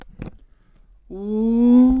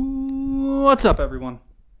What's up, everyone?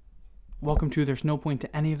 Welcome to There's No Point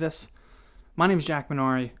to Any of This. My name is Jack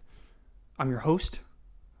Minari. I'm your host.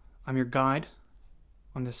 I'm your guide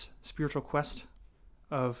on this spiritual quest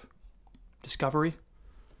of discovery.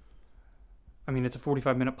 I mean, it's a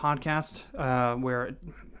 45-minute podcast where,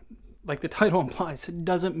 like the title implies, it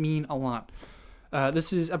doesn't mean a lot.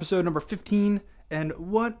 This is episode number 15, and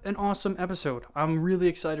what an awesome episode. I'm really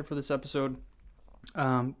excited for this episode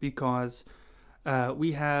because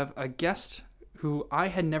we have a guest who I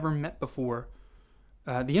had never met before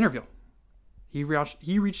the interview. He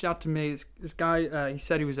reached out to me. This guy, he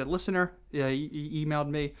said he was a listener. He emailed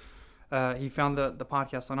me. He found the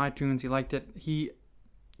podcast on iTunes. He liked it.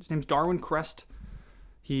 His name's Darwin Crest.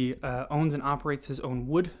 He owns and operates his own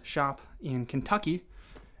wood shop in Kentucky.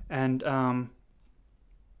 And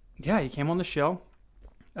he came on the show.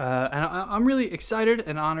 And I'm really excited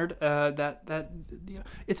and honored that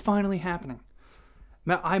it's finally happening.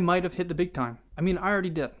 I might have hit the big time. I mean, I already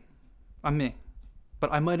did. I'm me.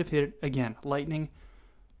 But I might have hit it again. Lightning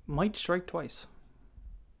might strike twice.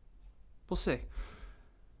 We'll see.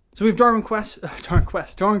 So we have Darwin Crest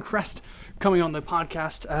coming on the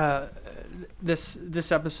podcast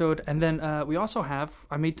this episode. And then we also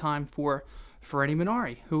I made time for Franny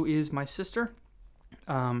Minari, who is my sister.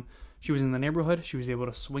 She was in the neighborhood. She was able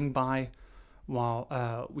to swing by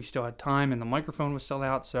while we still had time and the microphone was still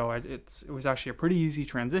out. So it was actually a pretty easy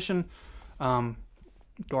transition.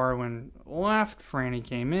 Darwin left. Franny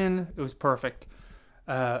came in. It was perfect.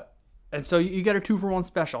 And so you get a 2-for-1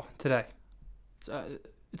 special today.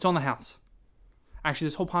 It's on the house. Actually,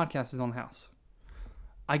 this whole podcast is on the house.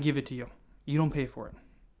 I give it to you. You don't pay for it.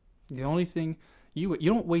 The only thing, you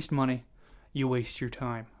don't waste money. You waste your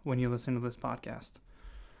time when you listen to this podcast.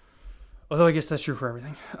 Although I guess that's true for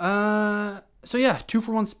everything.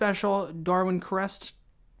 2-for-1 special. Darwin Crest.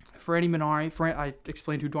 Franny Minari. I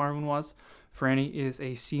explained who Darwin was. Franny is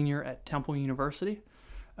a senior at Temple University.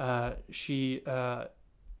 She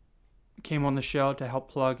came on the show to help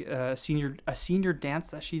plug a senior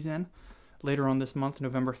dance that she's in later on this month,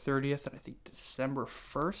 November 30th, and I think December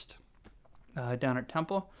 1st, down at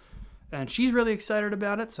Temple. And she's really excited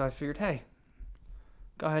about it, so I figured, hey,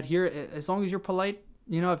 go ahead here. As long as you're polite,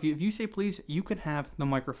 if you say please, you can have the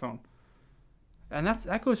microphone. And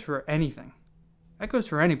that goes for anything. That goes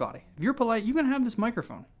for anybody. If you're polite, you can have this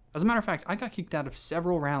microphone. As a matter of fact, I got kicked out of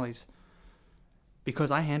several rallies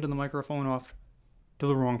because I handed the microphone off to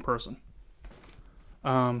the wrong person.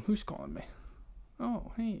 Who's calling me?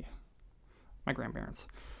 Oh, hey. My grandparents.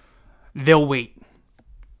 They'll wait.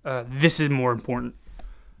 This is more important.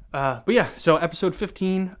 So episode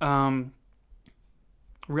 15. I'm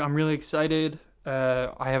really excited.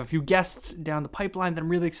 I have a few guests down the pipeline that I'm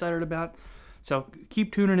really excited about. So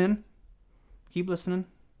keep tuning in. Keep listening.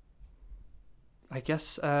 I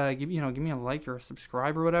guess give me a like or a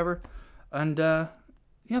subscribe or whatever. And let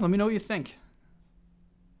me know what you think.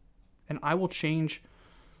 And I will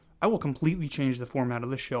completely change the format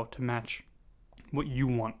of this show to match what you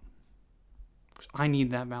want. Because I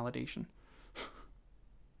need that validation.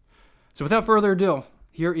 So without further ado,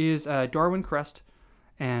 here is Darwin Crest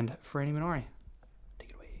and Franny Minari.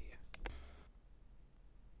 Take it away.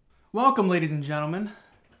 Welcome, ladies and gentlemen.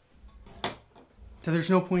 So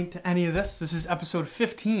there's no point to any of this. This is episode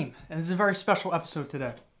 15, and this is a very special episode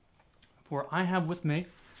today. For I have with me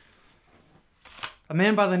a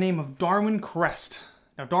man by the name of Darwin Crest.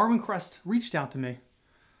 Now, Darwin Crest reached out to me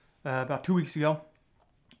about 2 weeks ago,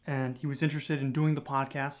 and he was interested in doing the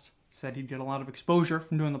podcast. Said he'd get a lot of exposure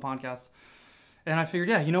from doing the podcast. And I figured,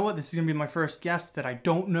 you know what? This is going to be my first guest that I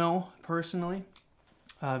don't know personally.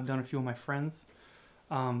 I've done a few of my friends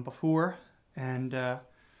before, and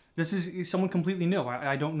this is someone completely new.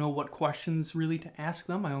 I don't know what questions really to ask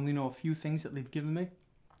them. I only know a few things that they've given me.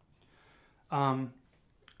 And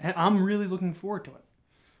I'm really looking forward to it.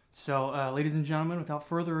 So, ladies and gentlemen, without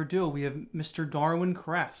further ado, we have Mr. Darwin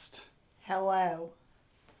Crest. Hello.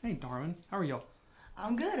 Hey, Darwin. How are you?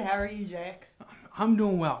 I'm good. How are you, Jack? I'm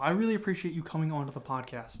doing well. I really appreciate you coming onto the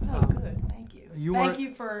podcast. Oh, good. Thank you. Thank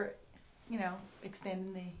you for,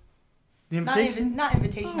 extending the invitation? Not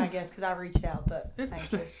invitation, I guess, because I reached out, but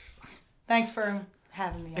thanks for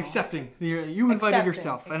having me on. Accepting. You invited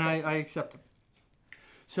yourself, and I accepted.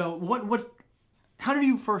 So how did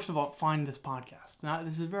you, first of all, find this podcast? Now,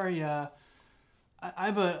 this is very, I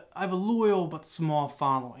have a loyal but small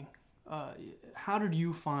following. How did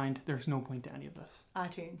you find There's No Point to Any of This?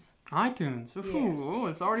 iTunes. Ooh,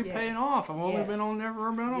 it's already paying off. I've only been on there for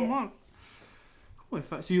about a month. Cool.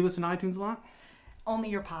 So you listen to iTunes a lot? Only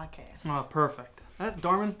your podcast. Oh, perfect.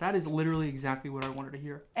 Darwin, that is literally exactly what I wanted to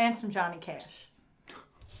hear. And some Johnny Cash.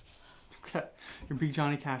 Okay. You're a big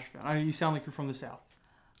Johnny Cash fan. You sound like you're from the South.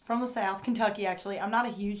 From the South, Kentucky, actually. I'm not a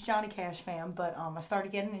huge Johnny Cash fan, but I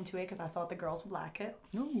started getting into it because I thought the girls would like it.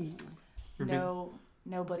 No.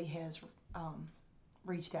 Nobody has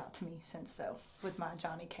reached out to me since, though, with my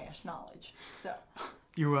Johnny Cash knowledge. So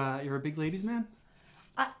You're a big ladies man?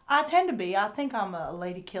 I tend to be. I think I'm a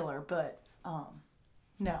lady killer, but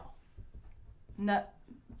no.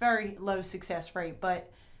 Very low success rate,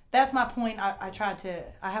 but that's my point. I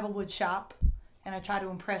have a wood shop, and I try to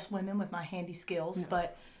impress women with my handy skills, yes.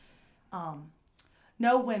 But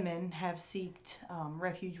no women have sought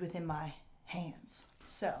refuge within my hands.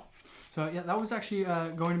 So yeah, that was actually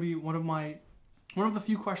going to be one of the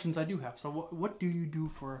few questions I do have. So what do you do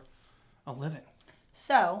for a living?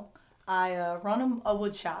 So I run a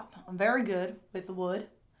wood shop. I'm very good with the wood,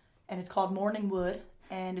 and it's called Morning Wood,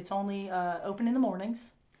 and it's only open in the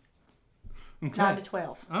mornings. Okay. 9 to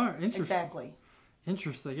 12. Oh, interesting. Exactly.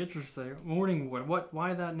 Interesting. Morning Wood.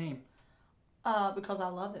 Why that name? Because I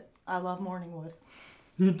love it. I love Morning Wood.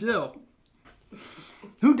 You do?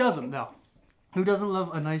 Who doesn't, though? Who doesn't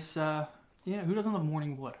love a nice, who doesn't love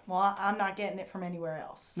Morning Wood? Well, I'm not getting it from anywhere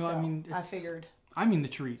else. No, so I figured. I mean the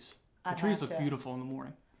trees. The trees look beautiful in the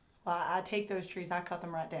morning. Well, I take those trees, I cut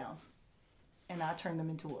them right down, and I turn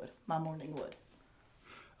them into wood, my Morning Wood.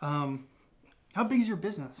 How big is your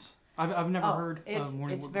business? I've never heard of Morning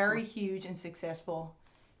Wood. It's very huge and successful.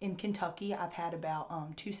 In Kentucky, I've had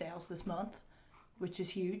about 2 sales this month, which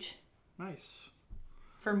is huge. Nice.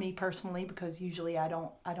 For me personally, because usually I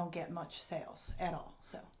don't get much sales at all.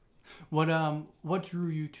 So. What drew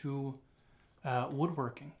you to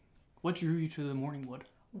woodworking? What drew you to the Morning Wood?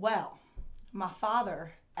 Well, my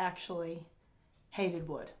father actually hated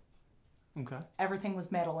wood. Okay. Everything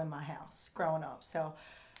was metal in my house growing up, so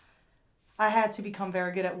I had to become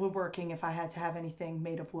very good at woodworking if I had to have anything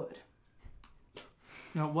made of wood.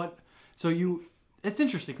 You know what? It's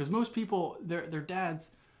interesting because most people, their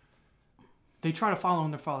dads, they try to follow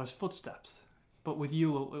in their father's footsteps, but with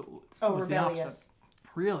you, it's rebellious. The opposite.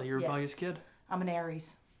 Really, you're a rebellious kid. I'm an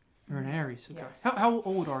Aries. You're an Aries. Okay. Yes. How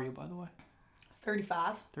old are you, by the way?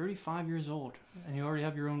 35. 35 years old, and you already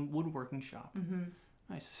have your own woodworking shop. Mm-hmm.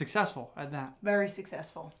 Nice, successful at that. Very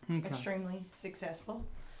successful. Okay. Extremely successful.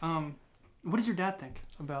 What does your dad think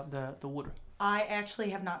about the wood? I actually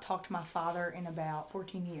have not talked to my father in about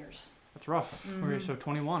 14 years. That's rough. Mm-hmm. So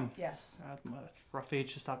 21. Yes. That's a rough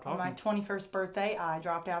age to stop talking. On my 21st birthday, I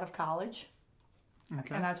dropped out of college.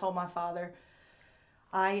 Okay. And I told my father,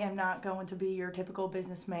 I am not going to be your typical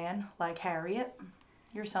businessman like Harriet,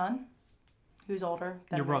 your son, who's older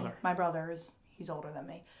than your me. brother. My brother he's older than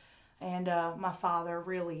me. And my father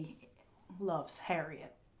really loves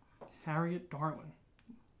Harriet. Harriet Darwin.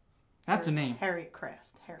 That's a name. Harriet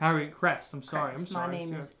Crest. Harriet Crest. I'm sorry. My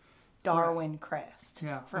name is Darwin Crest.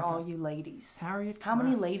 Yeah. For all you ladies. Harriet Crest. How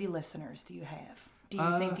many lady listeners do you have? Do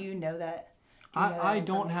you know that? I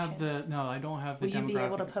don't have the Will you be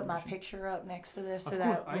able to put my picture up next to this so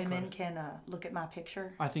that women can look at my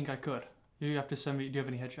picture? I think I could. You have to send me. Do you have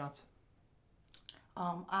any headshots?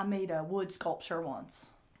 I made a wood sculpture once.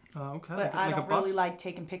 Okay. But I don't really like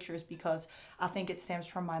taking pictures because I think it stems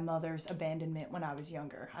from my mother's abandonment when I was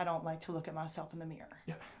younger. I don't like to look at myself in the mirror.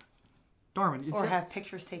 Yeah. Darwin. Or have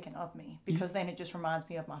pictures taken of me because then it just reminds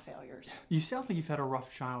me of my failures. You sound like you've had a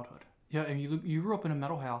rough childhood. Yeah, and you grew up in a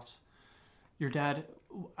metal house. Your dad,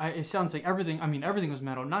 it sounds like everything was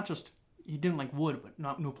metal. Not just, he didn't like wood,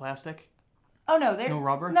 but no plastic. Oh, no. No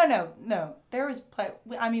rubber? No. There was,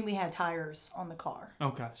 we had tires on the car.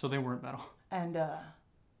 Okay, so they weren't metal. And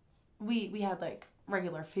we had like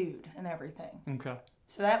regular food and everything. Okay.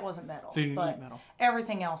 So that wasn't metal. So you didn't eat metal.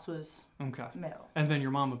 Everything else was metal. And then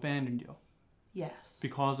your mom abandoned you. Yes.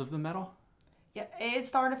 Because of the metal? Yeah, it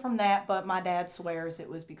started from that, but my dad swears it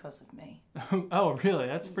was because of me. Oh, really?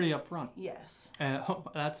 That's pretty upfront. Yes.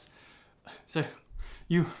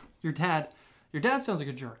 Your dad sounds like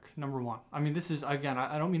a jerk, number one. I mean, this is, again,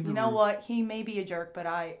 I don't mean to be You know rude. what? He may be a jerk, but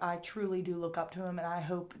I truly do look up to him, and I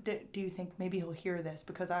hope, do you think maybe he'll hear this?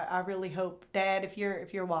 Because I really hope, Dad, if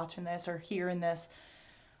you're watching this or hearing this,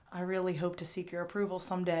 I really hope to seek your approval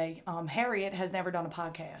someday. Harriet has never done a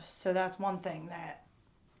podcast, so that's one thing that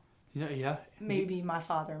Yeah. maybe my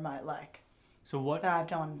father might like. So what? That I've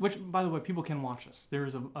done. Which, by the way, people can watch us. There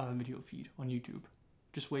is a video feed on YouTube.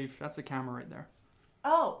 Just wave. That's a camera right there.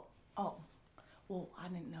 Oh. Well, I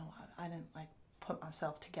didn't know. I didn't put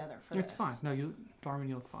myself together for this. It's fine. No, Darwin,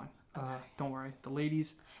 you look fine. Okay. Don't worry. The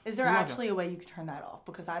ladies. Is there actually a way you could turn that off?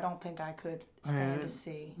 Because I don't think I could stand to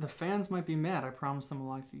see. The fans might be mad. I promised them a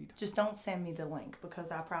live feed. Just don't send me the link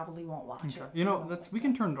because I probably won't watch it. You know, we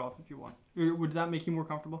can turn it off if you want. Would that make you more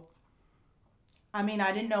comfortable? I mean,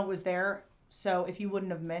 I didn't know it was there So if you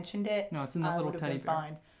wouldn't have mentioned it, No, it's in that I little would have teddy been bear.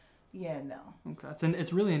 fine. Yeah, no. Okay.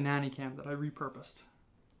 It's really a nanny cam that I repurposed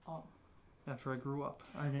Oh. after I grew up.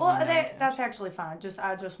 I didn't Well, do nanny cams. that's actually fine.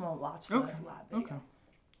 I just won't watch the Okay. live video.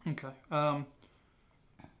 Okay.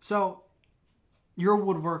 So you're a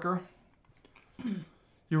woodworker.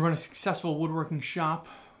 You run a successful woodworking shop.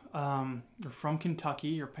 You're from Kentucky.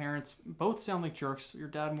 Your parents both sound like jerks. Your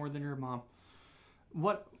dad more than your mom.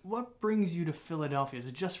 What brings you to Philadelphia? Is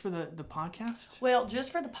it just for the podcast? Well, just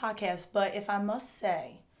for the podcast, but if I must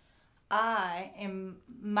say,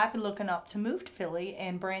 might be looking up to move to Philly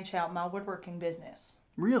and branch out my woodworking business.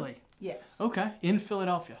 Really? Yes. Okay. In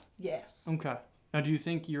Philadelphia. Yes. Okay. Now, do you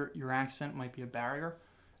think your accent might be a barrier?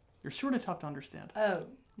 You're sort of tough to understand. Oh,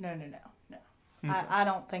 no. Okay. I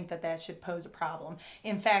don't think that should pose a problem.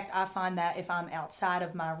 In fact, I find that if I'm outside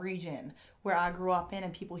of my region where I grew up in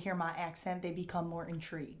and people hear my accent, they become more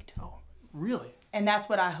intrigued. Oh, really? And that's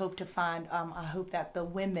what I hope to find. I hope that the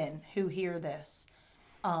women who hear this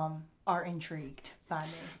are intrigued by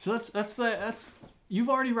me. So that's you've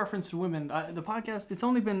already referenced women. The podcast, it's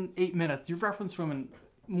only been 8 minutes. You've referenced women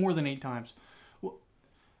more than 8 times.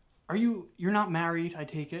 You're not married, I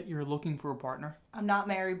take it. You're looking for a partner? I'm not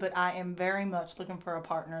married, but I am very much looking for a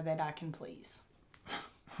partner that I can please.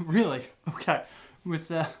 Really? Okay. With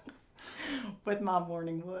my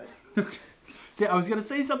morning wood. See, I was gonna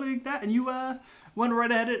say something like that, and you went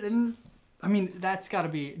right at it. And I mean, that's got to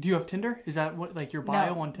be. Do you have Tinder? Is that what your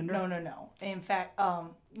bio on Tinder? No. In fact,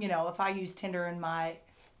 if I use Tinder in my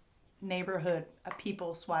neighborhood,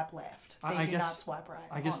 people swipe left. They do not swipe right.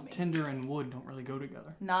 I guess on me. Tinder and wood don't really go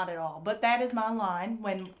together. Not at all. But that is my line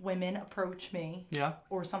when women approach me. Yeah.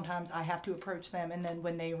 Or sometimes I have to approach them, and then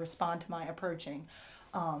when they respond to my approaching,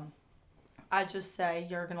 I just say,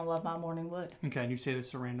 "You're gonna love my morning wood." Okay, and you say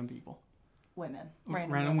this to random people. Women.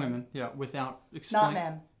 Random women. Yeah, without explaining. Not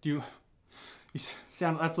men. You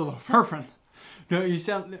sound, that's a little fervent. No, you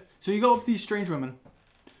sound, so you go up to these strange women.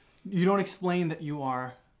 You don't explain that you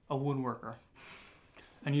are a woodworker.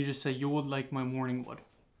 And you just say, you would like my morning wood.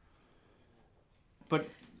 But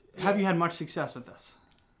have you had much success with this?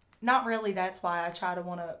 Not really. That's why I try to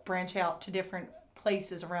want to branch out to different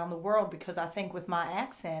places around the world, because I think with my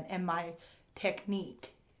accent and my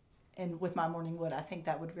technique and with my morning wood, I think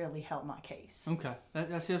that would really help my case. Okay.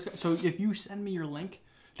 So if you send me your link,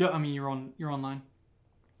 I mean, you're online?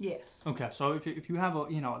 Yes. Okay. So if you have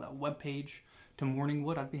a web page to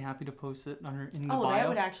Morningwood, I'd be happy to post it in the bio. That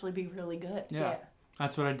would actually be really good. Yeah.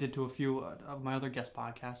 That's what I did to a few of my other guest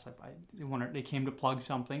podcasts. They came to plug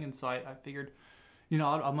something, and so I figured,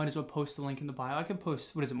 I might as well post the link in the bio. I could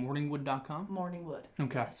post, what is it, morningwood.com? Morningwood.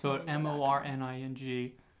 Okay, yes, so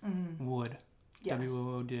MORNING wood, yes.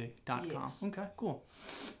 WOOD.com. Yes. Okay, cool.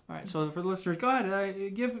 All right, so for the listeners, go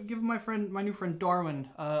ahead, give my new friend Darwin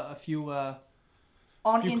a few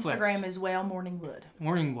on few Instagram clicks. as well, Morningwood.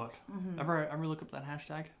 Morningwood. Ever look up that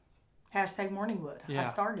hashtag? Hashtag Morningwood. Yeah. I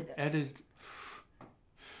started it. It is.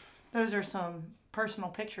 Those are some personal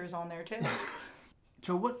pictures on there too.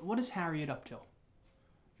 So what is Harriet up to?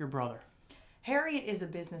 Your brother. Harriet is a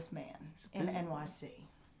businessman in NYC.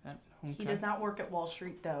 Okay. He does not work at Wall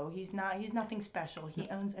Street though. He's nothing special. He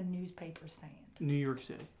owns a newspaper stand. New York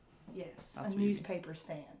City. Yes, That's a newspaper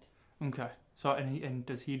stand. Okay. So and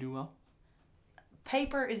does he do well?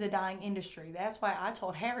 Paper is a dying industry. That's why I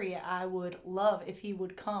told Harriet I would love if he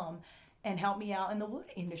would come and help me out in the wood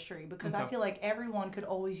industry, because I feel like everyone could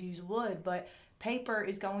always use wood, but paper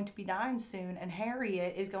is going to be dying soon, and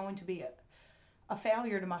Harriet is going to be a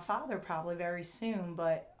failure to my father probably very soon.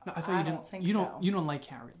 But No, I thought you don't think so. You don't like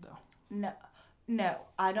Harriet though. No,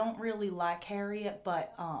 I don't really like Harriet,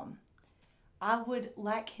 but I would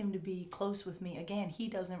like him to be close with me again. He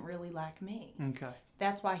doesn't really like me. Okay.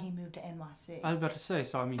 That's why he moved to NYC. I was about to say,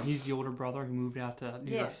 so I mean, he's the older brother who moved out to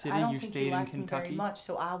New York City. I don't You think stayed he likes in Kentucky. me very much,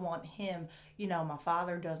 so I want him. My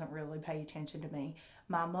father doesn't really pay attention to me.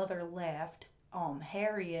 My mother left.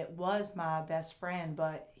 Harriet was my best friend,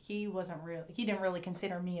 but he didn't really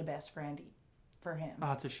consider me a best friend for him.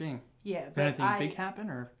 Oh, it's a shame. Yeah, Did but anything big happen,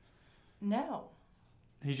 or no?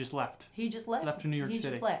 he just left? He just left. Left to New York He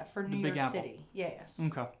City. just left for The New Big York Apple. City. Yes.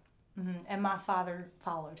 Okay. And my father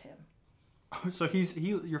followed him. So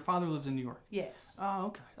your father lives in New York. Yes. Oh,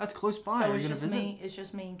 okay. That's close by. So Are you it's gonna just visit? me. It's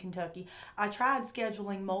just me in Kentucky. I tried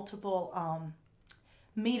scheduling multiple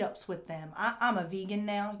meetups with them. I'm a vegan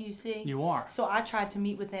now, you see. You are. So I tried to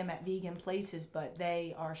meet with them at vegan places, but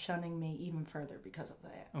they are shunning me even further because of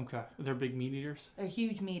that. Okay. They're big meat eaters. They're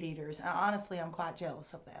huge meat eaters. Honestly, I'm quite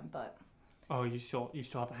jealous of them, but Oh, you still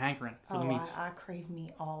have a hankering for the meats. I crave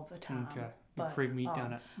meat all the time. Okay. You But, crave meat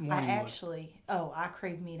down at Morningwood. I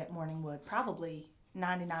crave meat at Morningwood probably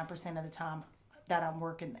 99% of the time that I'm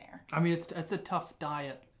working there. I mean, it's a tough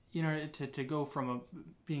diet, to go from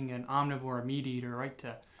being an omnivore, a meat eater, right,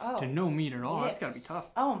 to no meat at all. That's got to be tough.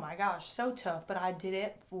 Oh my gosh, so tough. But I did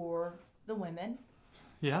it for the women.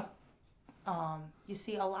 Yeah. You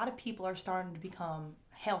see, a lot of people are starting to become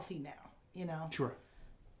healthy now, Sure.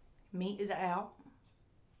 Meat is out.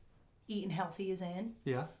 Eating healthy is in.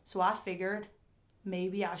 Yeah. So I figured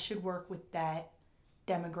maybe I should work with that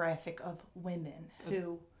demographic of women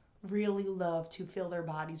who really love to fill their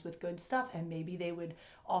bodies with good stuff, and maybe they would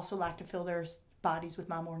also like to fill their bodies with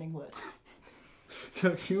my morning wood.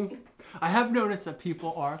 So I have noticed that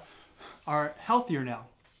people are healthier now.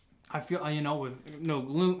 I feel, with no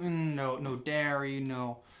gluten, no dairy,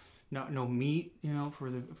 no meat, for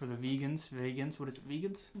the vegans. What is it,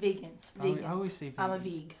 vegans? Vegans. I always say vegans. I'm a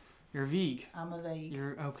veg. You're a veg. I'm a veg.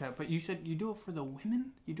 You're okay, but you said you do it for the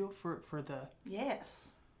women. You do it for the.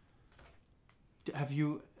 Yes. Have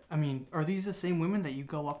you? I mean, are these the same women that you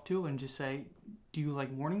go up to and just say, "Do you like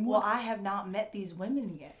morning wood?" Well, I have not met these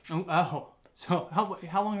women yet. Oh. So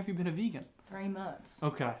how long have you been a vegan? 3 months.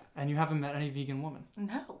 Okay, and you haven't met any vegan woman?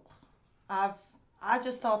 No, I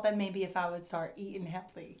just thought that maybe if I would start eating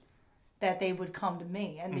healthy, that they would come to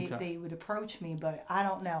me and they would approach me, but I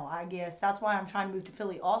don't know. I guess that's why I'm trying to move to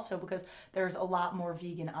Philly also, because there's a lot more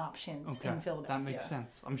vegan options in Philadelphia. That makes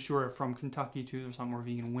sense. I'm sure from Kentucky too, there's a lot more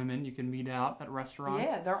vegan women you can meet out at restaurants.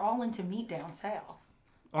 Yeah, they're all into meat down south.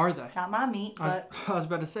 Are they? Not my meat, but I was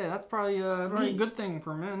about to say that's probably a very good thing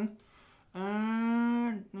for men.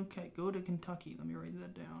 Okay, go to Kentucky. Let me write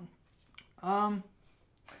that down.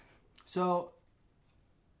 So,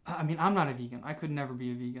 I mean, I'm not a vegan. I could never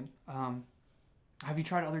be a vegan. Have you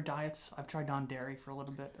tried other diets? I've tried non-dairy for a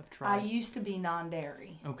little bit. I used to be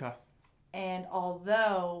non-dairy. Okay. And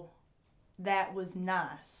although that was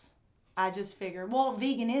nice, I just figured, well,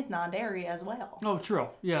 vegan is non-dairy as well. Oh, true.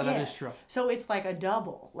 Yeah, that is true. So it's like a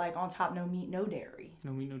double, like on top, no meat, no dairy.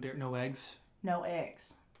 No meat, no dairy, no eggs. No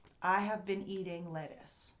eggs. I have been eating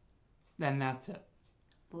lettuce. And that's it.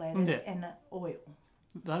 Lettuce and oil.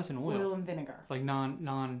 Lettuce and oil. Oil and vinegar. Like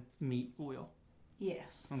non-meat oil.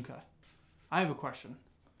 Yes. Okay. I have a question,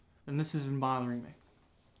 and this has been bothering me,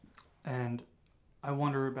 and I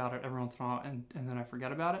wonder about it every once in a while, and then I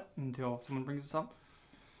forget about it until someone brings this up.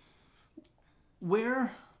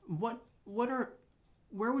 Where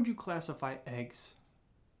would you classify eggs?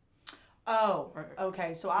 Oh,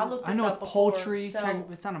 okay. So I looked this up. I know it's before, poultry.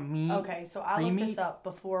 It's not a meat. Okay, so I looked this up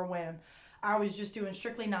before when I was just doing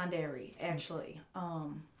strictly non-dairy, actually.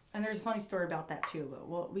 And there's a funny story about that too,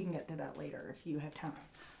 but we can get to that later if you have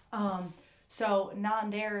time. So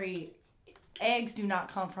non-dairy eggs do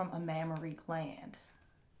not come from a mammary gland.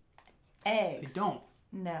 Eggs. They don't.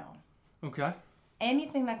 No. Okay.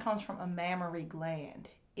 Anything that comes from a mammary gland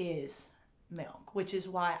is milk, which is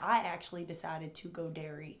why I actually decided to go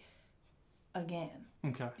dairy again.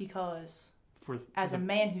 Okay. Because as a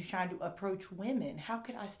man who's trying to approach women, how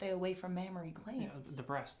could I stay away from mammary glands? Yeah, the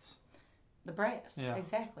breasts. The breasts,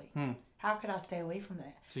 exactly. How could I stay away from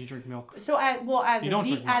that? So you drink milk. So, as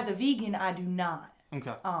a vegan, I do not.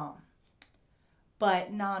 Okay.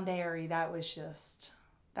 But non-dairy, that was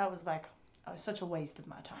like such a waste of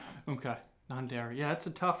my time. Okay, non-dairy. Yeah, it's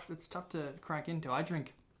tough to crack into. I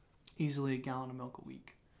drink easily a gallon of milk a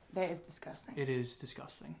week. That is disgusting. It is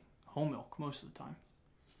disgusting. Whole milk most of the time.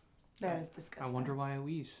 That is disgusting. I wonder why I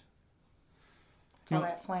wheeze. All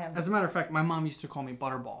that phlegm. As a matter of fact, my mom used to call me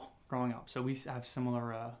Butterball growing up, so we have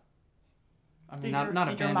similar. I mean, not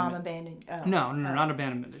abandonment. Did your mom abandon? No, not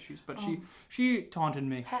abandonment issues, but she taunted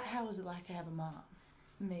me. How was it like to have a mom?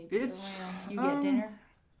 Maybe it's you get dinner.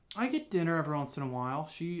 I get dinner every once in a while.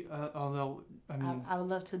 She, although I mean, I would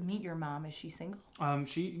love to meet your mom. Is she single?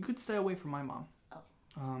 You could stay away from my mom.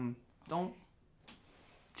 Oh. Don't.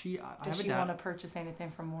 Does she want to purchase anything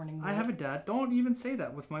from Morning Wood? I have a dad. Don't even say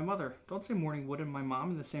that with my mother. Don't say Morning Wood and my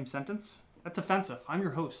mom in the same sentence. That's offensive. I'm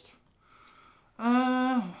your host.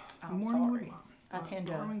 I'm sorry. I tend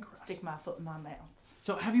to stick my foot in my mouth.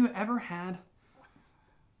 So, have you ever had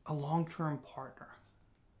a long-term partner?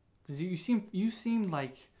 Because you seem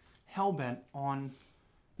like hell-bent on.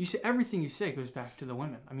 You say everything you say goes back to the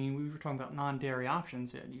women. I mean, we were talking about non-dairy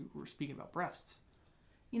options, and you were speaking about breasts.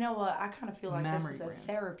 You know what? I kind of feel like this is a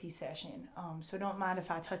therapy session. So don't mind if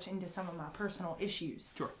I touch into some of my personal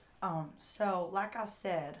issues. Sure. So like I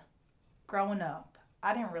said, growing up,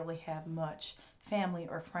 I didn't really have much family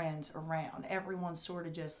or friends around. Everyone sort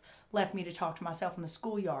of just left me to talk to myself in the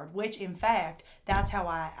schoolyard, which in fact, that's how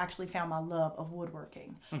I actually found my love of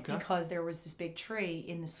woodworking. Okay. Because there was this big tree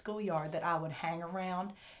in the schoolyard that I would hang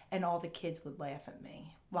around and all the kids would laugh at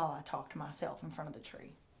me while I talked to myself in front of the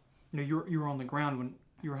tree. No, you were on the ground when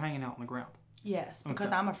you were hanging out on the ground. Yes, because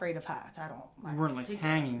Okay. I'm afraid of heights. I don't. You weren't like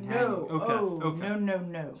hanging. No. Okay. Oh, okay.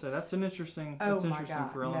 no. So that's an interesting. Oh That's my interesting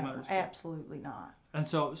God. for elementary No, school. absolutely not. And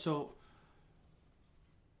so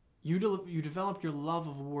you developed your love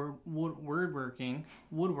of woodworking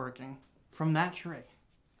from that tree.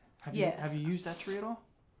 Yes. Have you used that tree at all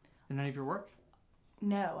in any of your work?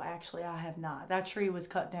 No, actually, I have not. That tree was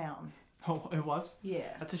cut down. Oh, it was.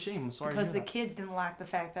 Yeah. That's a shame. I'm sorry. Because to the hear that. kids didn't like the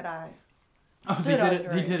fact that I Oh, stood they did under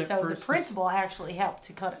it. They did it So first. the principal actually helped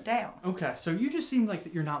to cut it down. Okay, so you just seem like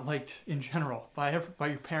that you're not liked in general by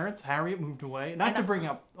your parents. Harriet moved away. Not to bring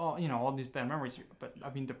up all these bad memories, but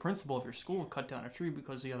I mean the principal of your school cut down a tree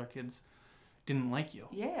because the other kids didn't like you.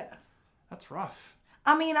 Yeah. That's rough.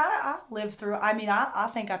 I mean, I lived through. I mean, I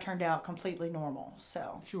think I turned out completely normal.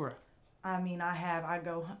 So Sure. I mean, I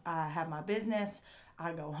have my business.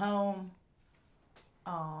 I go home.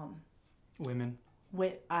 Women.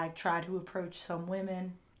 I try to approach some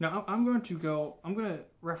women. Now I'm going to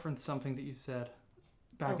reference something that you said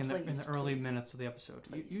back in the early please. minutes of the episode.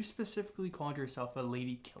 You Please. specifically called yourself a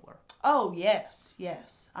lady killer. Oh yes.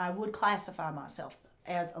 I would classify myself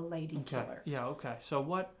as a lady killer. Yeah. Okay. So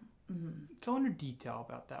what? Go into detail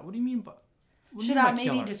about that. What do you mean by? Should I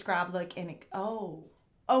maybe describe like an? Oh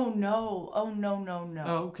no.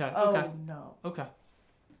 Oh, okay. Oh Okay. no.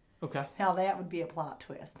 Okay. Now that would be a plot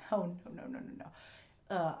twist. Oh no.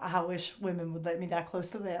 I wish women would let me that close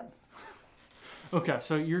to them. Okay,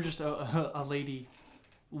 so you're just a lady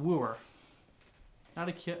wooer, not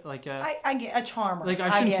a kid like a. I get a charmer. Like I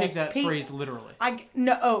shouldn't take guess. that phrase literally.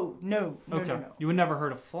 No. Okay, you would never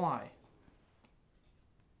hurt a fly.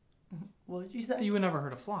 What did you say? You would never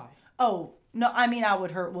hurt a fly. Oh no, I mean I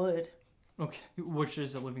would hurt wood. Okay, which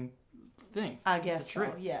is a living thing. I guess It's a so.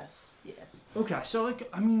 tree. Yes. Okay, so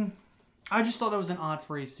I mean, I just thought that was an odd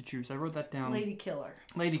phrase to choose. I wrote that down. Lady killer.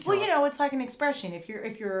 Lady killer. Well, it's like an expression. If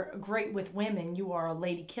you're great with women, you are a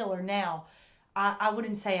lady killer. Now, I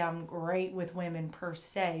wouldn't say I'm great with women per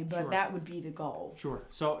se, but Sure. that would be the goal. Sure.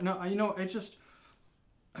 So no, I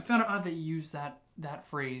found it odd that you used that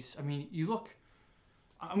phrase. I mean, you look.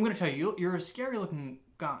 I'm going to tell you, you're a scary looking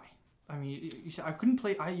guy. I mean, you said I couldn't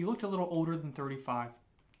play. You looked a little older than 35.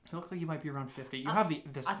 You look like you might be around 50. You have the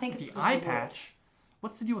eye patch.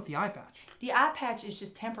 What's the deal with the eye patch? The eye patch is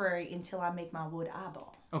just temporary until I make my wood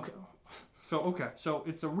eyeball. Okay. So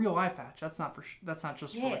it's a real eye patch. That's not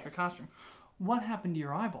just for like a Yes. costume. What happened to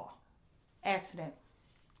your eyeball? Accident.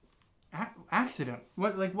 Accident.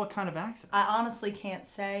 What kind of accident? I honestly can't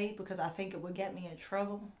say because I think it would get me in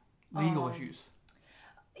trouble. Legal issues.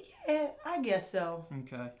 Yeah, I guess so.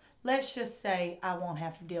 Okay. Let's just say I won't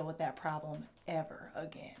have to deal with that problem ever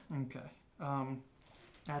again. Okay.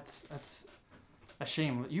 That's a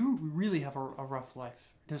shame. You really have a rough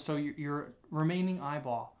life. So your remaining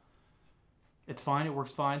eyeball, it's fine. It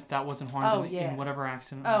works fine. That wasn't harmed in whatever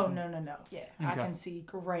accident. Oh, happened. no. Yeah, I Okay. can see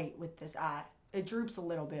great with this eye. It droops a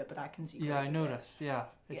little bit, but I can see great. Yeah, I with noticed. Yeah,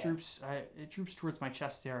 it Yeah. droops. It droops towards my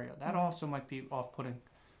chest area. That also might be off-putting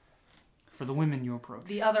for the women you approach.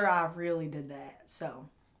 The other eye really did that. So.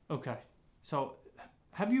 Okay. So,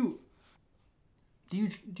 have you? Do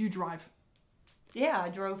you drive? Yeah, I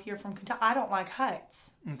drove here from Kentucky. I don't like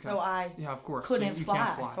heights, so I Yeah, of course. couldn't so you fly,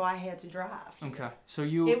 can't fly. so I had to drive. here. Okay. So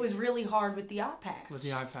you It was really hard with the eye patch. with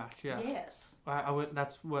the eye patch. Yeah. Yes. I would.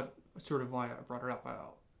 That's what sort of why I brought it up.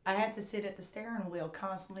 I had to sit at the steering wheel,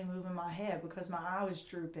 constantly moving my head because my eye was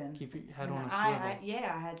drooping. Keep your head And on a I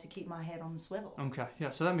swivel. had to keep my head on the swivel. Okay, yeah,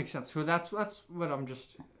 so that makes sense. So that was what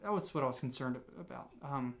I was concerned about.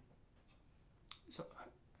 So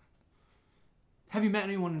have you met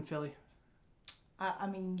anyone in Philly? I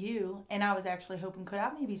mean, you and I was actually hoping, could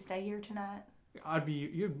I maybe stay here tonight?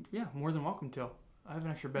 You're more than welcome to. I have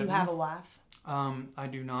an extra bedroom. You have a wife? I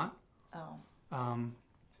do not. Oh.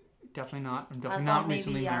 Definitely not. I'm I definitely thought not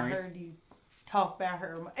recently maybe married. I heard you talk about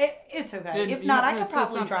her. It's okay. And, If you not, know, I could it's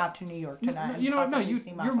probably not- drive to New York tonight. You know what? No, and possibly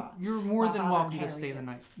see my you're more my than father welcome and to stay the Harriet.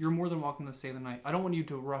 night. You're more than welcome to stay the night. I don't want you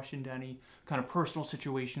to rush into any kind of personal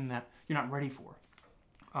situation that you're not ready for.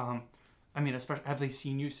 I mean, especially, have they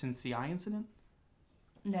seen you since the eye incident?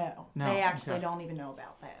 No, No, they actually okay. don't even know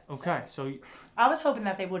about that. so. Okay, so I was hoping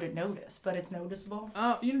that they wouldn't notice, but it's noticeable.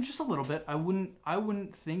 just a little bit. I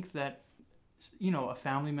wouldn't think that, a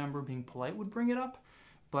family member being polite would bring it up.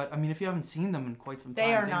 But I mean, if you haven't seen them in quite some time,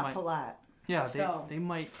 They are not might, polite. Yeah, So. they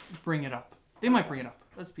might bring it up. They might bring it up.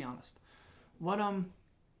 Let's be honest. What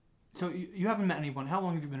So you haven't met anyone. How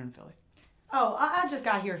long have you been in Philly? Oh, I just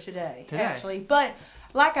got here today, Today? actually. But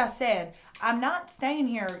like I said, I'm not staying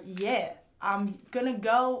here yet. I'm gonna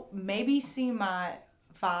go maybe see my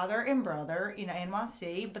father and brother in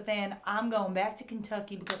NYC, but then I'm going back to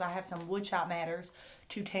Kentucky because I have some woodshop matters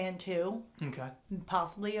to tend to. Okay.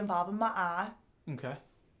 Possibly involving my eye. Okay.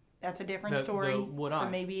 That's a different The story wood for eye.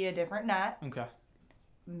 maybe a different night. Okay.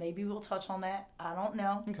 Maybe we'll touch on that. I don't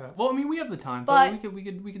know. Okay. Well, I mean, we have the time, But but we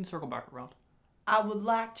can circle back around. I would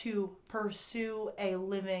like to pursue a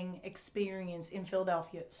living experience in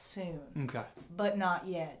Philadelphia soon, Okay. but not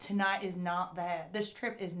yet. Tonight is not that. This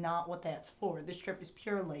trip is not what that's for. This trip is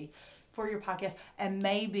purely for your podcast and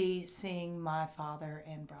maybe seeing my father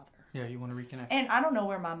and brother. Yeah, you want to reconnect. And I don't know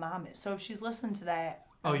where my mom is, so if she's listening to that.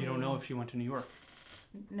 Oh, you don't know if she went to New York?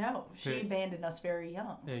 No, she Okay. abandoned us very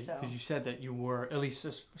young. Because So you said that you were, at least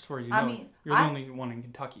as far as you know, I mean, you're the only one in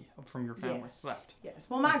Kentucky from your family left. Yes.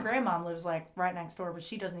 Well, my grandmom lives like right next door, but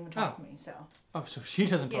she doesn't even talk to me. So Oh, so she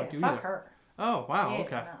doesn't yeah, talk to you fuck either. her. Oh, wow, Yeah,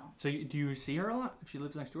 okay. no. So do you see her a lot if she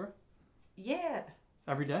lives next door? Yeah,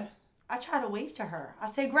 Every day? I try to wave to her. I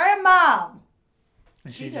say, "Grandmom."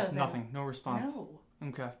 And She she just doesn't. nothing, no response. No,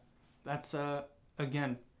 Okay. That's,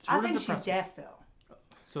 again, I sort think of she's depressing. deaf though.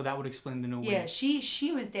 So that would explain the no Yeah, wave.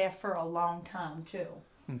 she was deaf for a long time too.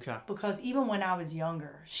 Okay. Because even when I was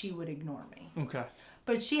younger, she would ignore me. Okay.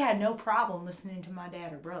 But she had no problem listening to my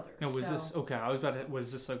dad or brother. Now, was so. this, okay, I was about to,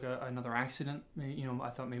 was this like another accident? You know, I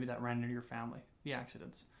thought maybe that ran into your family, the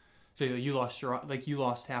accidents. So you lost you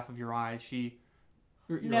lost half of your eye.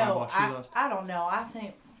 Your No, eyeball, she lost. I don't know.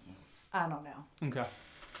 I don't know. Okay.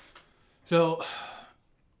 So,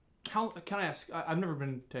 how, can I ask, I've never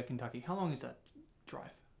been to Kentucky. How long is that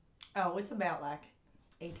drive? Oh, it's about like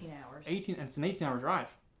 18 hours. 18, it's an 18-hour drive.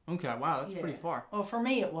 Okay, wow, that's pretty far. Well, for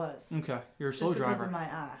me it was. Okay, you're a Just slow because driver. of my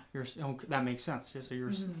eye. Okay, that makes sense. So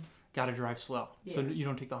you're got to drive slow. So Yes. you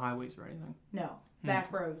don't take the highways or anything. No,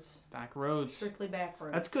 back roads. Back roads. Strictly back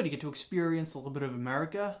roads. That's good. You get to experience a little bit of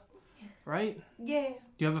America, right? Yeah. Do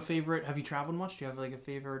you have a favorite? Have you traveled much? Do you have like a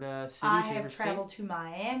favorite city? I favorite have traveled to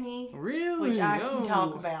Miami, state? Really? which I Oh. can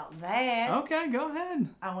talk about that. Okay, go ahead.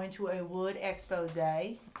 I went to a wood expose.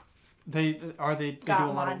 They do a Got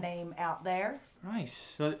lot my of name out there.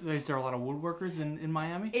 nice. So is there a lot of woodworkers in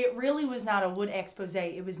Miami? It really was not a wood expose.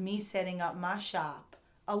 It was me setting up my shop,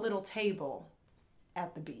 a little table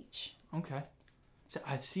at the beach. Okay. So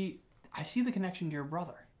I see the connection to your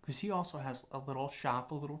brother because he also has a little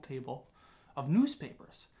shop, a little table of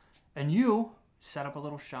newspapers, and you set up a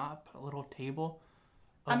little shop, a little table.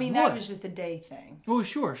 Of I mean, wood. that was just a day thing. Oh,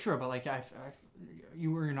 sure, but like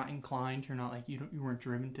you're not inclined. You're not like you weren't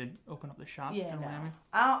driven to open up the shop Yeah, in no. Miami.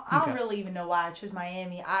 I don't Okay. really even know why I chose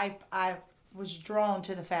Miami. I was drawn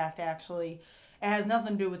to the fact, actually, it has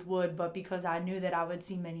nothing to do with wood, but because I knew that I would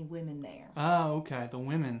see many women there. Oh, okay. The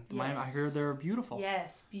women. Yes. I hear they're beautiful.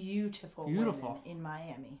 Yes, beautiful Beautiful. women in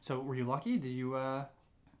Miami. So were you lucky? Did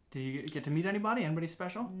you get to meet anybody? Anybody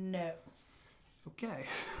special? No. Okay.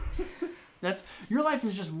 That's your life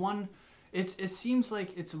is just one. It seems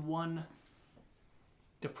like it's one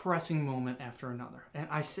depressing moment after another, and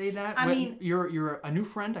I say that. I mean, you're a new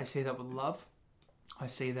friend. I say that with love. I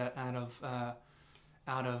say that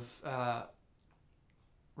out of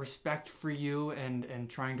respect for you and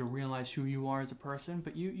trying to realize who you are as a person.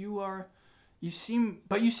 But you seem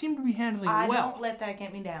to be handling it I well. don't let that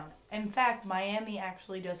get me down. In fact, Miami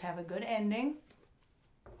actually does have a good ending.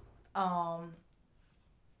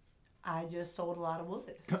 I just sold a lot of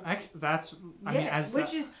wood. That's I mean as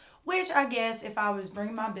which I guess if I was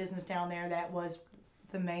bringing my business down there, that was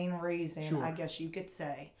the main reason. Sure. I guess you could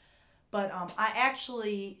say. But I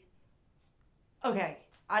actually, okay,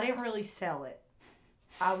 I didn't really sell it.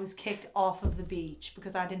 I was kicked off of the beach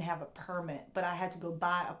because I didn't have a permit, but I had to go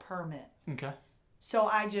buy a permit. okay. So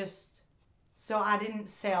I didn't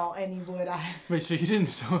sell any wood. Wait, so you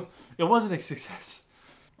didn't? So it wasn't a success.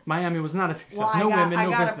 Miami was not a success. Well, no I women, no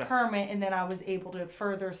got business. a permit, and then I was able to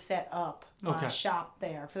further set up my Okay. shop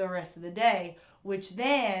there for the rest of the day. Which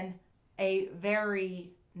then a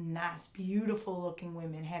very nice, beautiful looking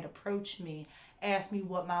woman had approached me, asked me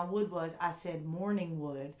what my wood was. I said morning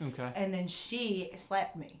wood, Okay. and then she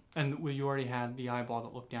slapped me. And you already had the eyeball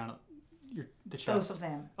that looked down at the chest. Both of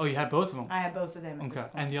them. Oh, you had both of them. I had both of them. At Okay. this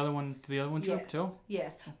point. And the other one yes, tripped too.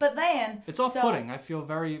 yes. But then It's off-putting. I feel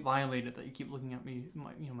very violated that you keep looking at me,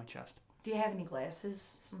 my chest. Do you have any glasses?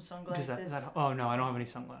 Some sunglasses? Oh no, I don't have any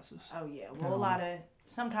sunglasses. Oh yeah, well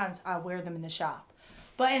sometimes I wear them in the shop.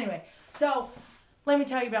 But anyway, so let me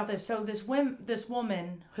tell you about this. So this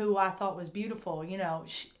woman who I thought was beautiful,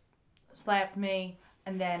 she slapped me,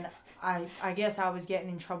 and then I guess I was getting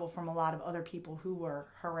in trouble from a lot of other people who were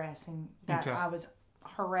harassing Okay. I was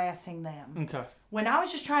harassing them. Okay. When I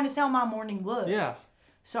was just trying to sell my morning wood. Yeah.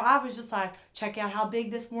 So I was just like, check out how big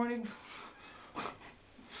this morning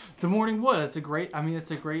The morning wood. It's a great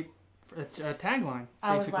it's a tagline.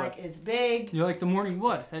 I was like, it's big. You're like the morning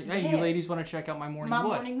wood. Hey, Yes. you ladies want to check out my morning wood? My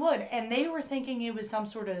morning wood. And they were thinking it was some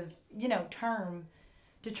sort of, term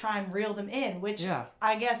to try and reel them in, which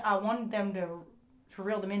I guess I wanted them to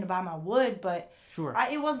reel them in to buy my wood, but sure.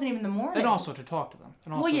 It wasn't even the morning. And also to talk to them.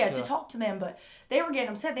 And also to talk to them, but they were getting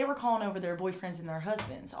upset. They were calling over their boyfriends and their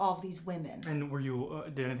husbands, all of these women. And were you,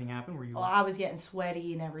 did anything happen? Were you? Well, I was getting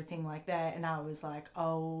sweaty and everything like that, and I was like,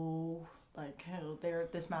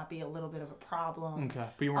 this might be a little bit of a problem. Okay,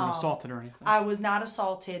 but you weren't assaulted or anything? I was not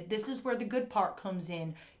assaulted. This is where the good part comes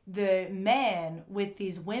in. The man with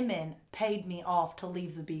these women paid me off to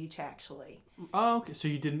leave the beach, actually. Oh, okay. So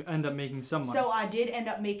you did end up making some money. So I did end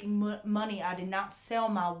up making money. I did not sell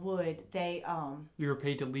my wood. You were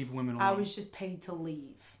paid to leave women alone. I was just paid to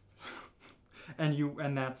leave.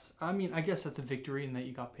 and that's, I guess that's a victory in that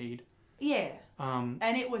you got paid. Yeah.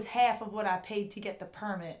 And it was half of what I paid to get the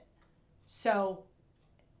permit. So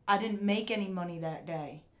I didn't make any money that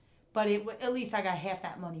day, but at least I got half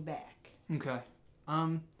that money back. Okay.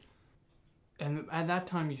 And at that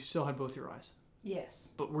time you still had both your eyes.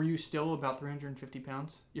 Yes. But were you still about 350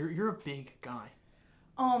 pounds? You're a big guy.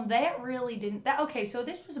 That really didn't. Okay, so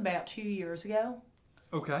this was about 2 years ago.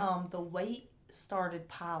 Okay. The weight started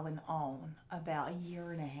piling on about a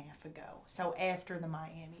year and a half ago. So after the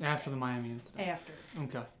Miami. After the Miami incident. After.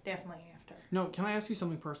 Okay. Definitely after. No, can I ask you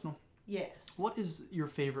something personal? Yes. What is your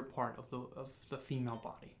favorite part of the female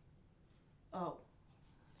body? Oh,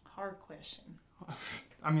 hard question.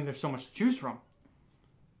 There's so much to choose from.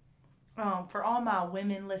 For all my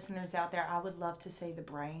women listeners out there, I would love to say the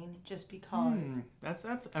brain, just because.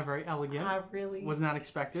 That's a very elegant. I really was not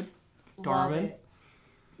expected. love Darwin. it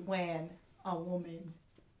when a woman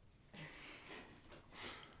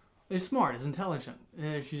is smart, is intelligent.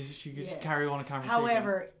 She could carry on a conversation.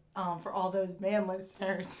 However, for all those man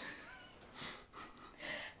listeners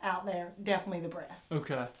out there, definitely the breasts.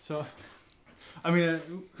 Okay, so.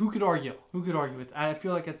 Who could argue? Who could argue with? I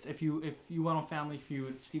feel like it's if you went on Family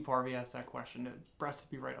Feud, Steve Harvey asked that question. The breasts would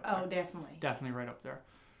be right up there. Oh, definitely. Definitely right up there.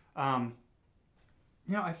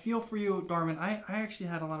 I feel for you, Darwin. I actually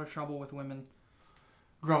had a lot of trouble with women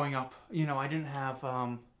growing up. I didn't have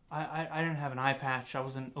I didn't have an eye patch. I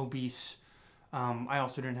wasn't obese. I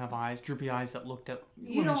also didn't have eyes, droopy eyes that looked at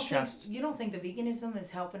women's chests. You don't think the veganism is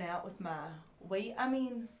helping out with my weight?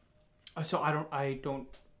 So I don't.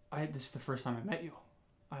 This is the first time I met you.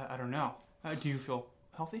 I don't know. Do you feel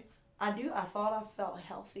healthy? I do. I thought I felt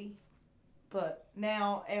healthy. But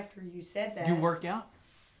now, after you said that... Do you work out?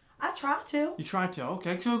 I try to. You try to?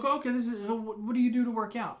 Okay. So, what do you do to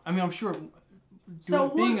work out? I'm sure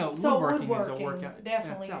woodworking is a workout.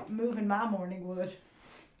 Definitely. Moving my morning wood.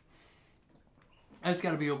 That's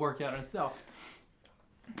got to be a workout in itself.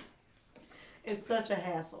 It's such a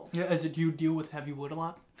hassle. Yeah. Do you deal with heavy wood a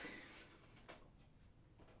lot?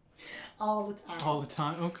 All the time. All the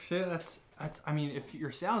time. Okay, that's. If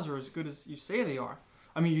your sounds are as good as you say they are.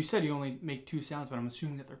 You said you only make 2 sounds, but I'm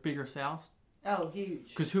assuming that they're bigger sounds. Oh, huge.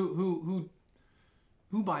 Because who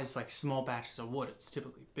buys like small batches of wood? It's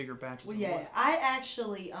typically bigger batches of wood. Yeah, I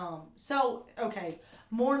actually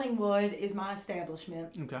Morning Wood is my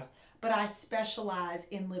establishment. Okay. But I specialize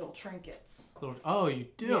in little trinkets. Oh, you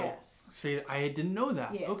do? Yes. See, I didn't know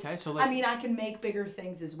that. Yes. Okay, so I can make bigger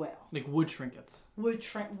things as well. Like wood trinkets.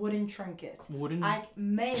 Wooden trinkets. Wooden. I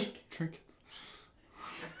make trinkets.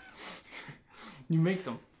 You make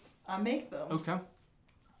them. I make them. Okay.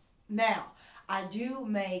 Now, I do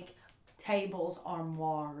make tables,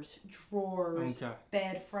 armoires, drawers,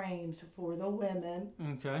 bed frames for the women.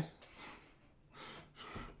 Okay.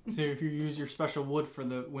 So if you use your special wood for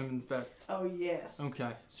the women's bed. Oh, yes.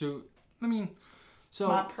 Okay. So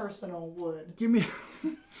my personal wood. Give me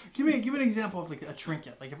an example of like a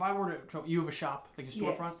trinket. Like if I were to, you have a shop, like a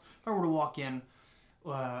storefront. Yes. If I were to walk in,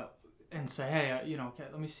 and say, hey, okay,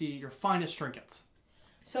 let me see your finest trinkets.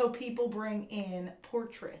 So people bring in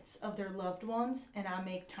portraits of their loved ones, and I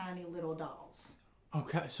make tiny little dolls.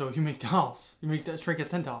 Okay, so you make dolls. You make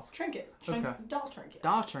trinkets and dolls. Doll trinkets.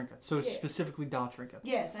 Doll trinkets. So it's specifically doll trinkets.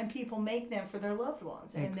 Yes, and people make them for their loved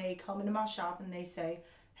ones. And they come into my shop and they say,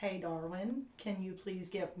 hey, Darwin, can you please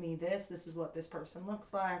give me this? This is what this person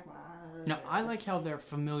looks like. Now, I like how they're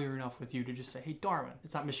familiar enough with you to just say, hey, Darwin.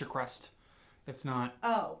 It's not Mr. Crest. It's not...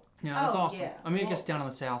 Oh. Yeah, that's awesome. Yeah. I guess down in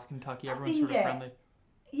the South, Kentucky, everyone's sort of friendly.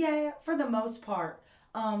 Yeah, for the most part.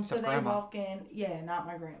 So they grandma. walk in. Yeah, not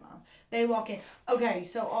my grandma. They walk in. Okay,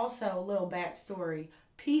 so also a little backstory.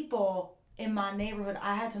 People in my neighborhood,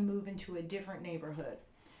 I had to move into a different neighborhood.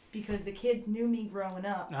 because the kids knew me growing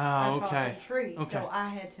up. Oh, I talked okay. to the tree, Okay. so I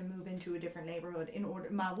had to move into a different neighborhood in order.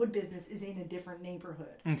 My wood business is in a different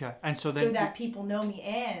neighborhood, Okay. And so then. so that people know me,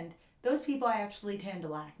 and those people actually tend to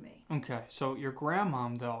like me. Okay. So your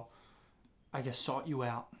grandmom, though, I guess sought you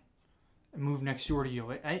out and moved next door to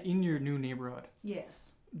you in your new neighborhood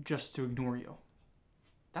Yes. just to ignore you.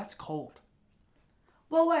 That's cold.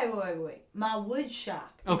 Well, wait. My wood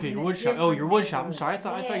shop. Is Okay, in your a wood shop. Oh, different your wood shop. I'm neighborhood. sorry. I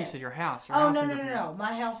thought you Yes. said your house. Your Oh house no in no different- no no!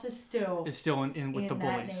 My house is still It's still in with the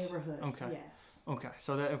that bullies. neighborhood. Okay. Yes. Okay.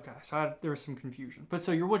 So there was some confusion. But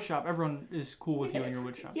so your wood shop, everyone is cool with you in your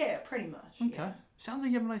wood shop. Yeah, pretty much. Okay. Yeah. Sounds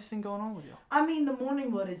like you have a nice thing going on with you. I mean, the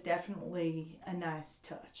morning wood is definitely a nice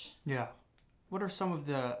touch. Yeah. What are some of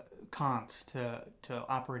the cons to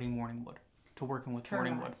operating morning wood, to working with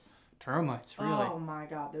morning wood? Termites. Termites, really? Oh my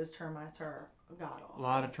God, those termites are god awful. A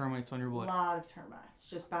lot of termites on your A wood, lot of termites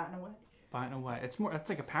just biting away. biting away. It's more. That's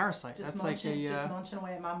like a parasite. Just That's munching, like just a. munching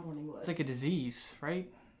away at my morning wood. It's like a disease, right?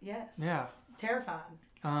 Yes. Yeah. It's terrifying.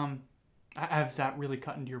 Has that really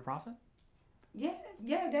cut into your profit?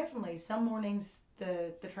 Yeah, definitely. Some mornings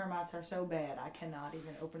the termites are so bad I cannot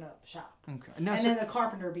even open up shop. Okay. Now, And then the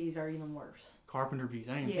carpenter bees are even worse. carpenter bees.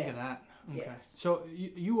 I didn't even think of that. Yes. Okay. Yes. So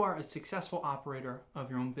you are a successful operator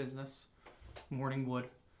of your own business, Morning Wood.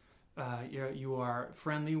 You are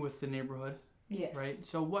friendly with the neighborhood, Yes. right?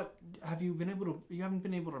 So what have you been able to? You haven't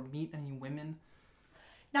been able to meet any women?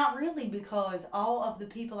 Not really, because all of the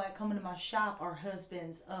people that come into my shop are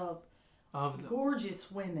husbands of Of the gorgeous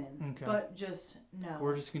women. Okay. But just no.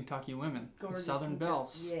 gorgeous Kentucky women, Gorgeous Southern Kentucky-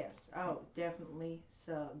 belles. Yes. Oh, definitely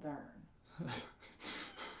Southern.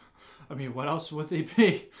 I mean, what else would they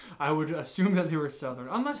be? I would assume that they were Southern,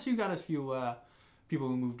 unless you got a few people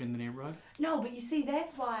who moved in the neighborhood. No, but you see,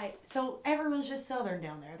 that's why. So everyone's just Southern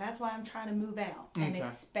down there. That's why I'm trying to move out and Okay.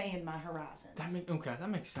 expand my horizons. That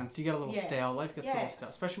makes sense. You get a little Yes, stale. Life gets a little yes. stale,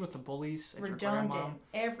 especially with the bullies and your Redundant grandma.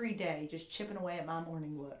 every day, just chipping away at my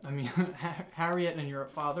morning wood. I mean, Harriet and your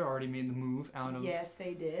father already made the move out of. Yes,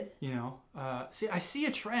 they did. You know, I see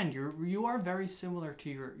a trend. You are very similar to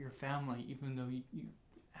your family, even though you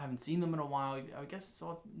haven't seen them in a while. I guess it's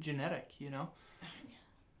all genetic, you know.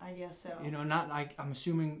 I guess so. You know, I'm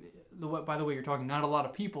assuming by the way you're talking, not a lot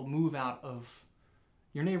of people move out of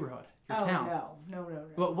your neighborhood, your town. No.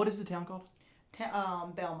 What is the town called?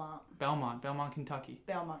 Belmont, Belmont, Kentucky.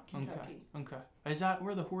 Kentucky. Okay. Is that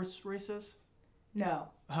where the horse race is? No.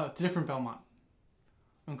 Oh, it's a different Belmont.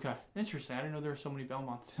 Okay, interesting. I didn't know there were so many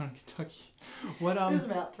Belmonts down in Kentucky. What There's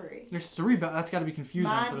about 3. There's 3. That's got to be confusing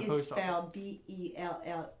for Mine the is post office. spelled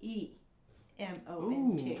BELLEMONT.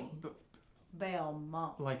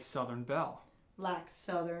 Belmont. Like Southern Belle. Like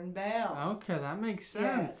Southern Belle. Okay, that makes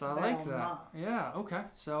sense. Yes, I like that. Belmont. Yeah. Okay.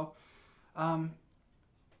 So, well,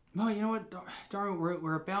 you know what, Darwin,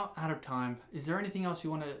 we're about out of time. Is there anything else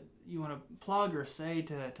you want to plug or say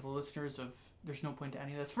to the listeners of? There's no point to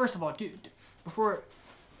any of this. First of all,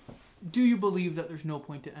 do you believe that there's no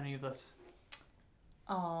point to any of this?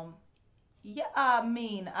 Yeah, I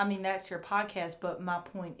mean that's your podcast, but my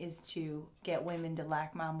point is to get women to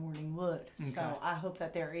like my morning wood. Okay. So I hope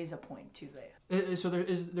that there is a point to that. So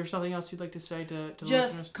is there something else you'd like to say to the Just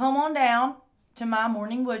listeners? come on down to my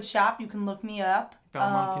morning wood shop. You can look me up.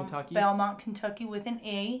 Belmont, Kentucky. Belmont, Kentucky with an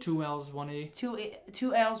E. 2 L's, 1 E.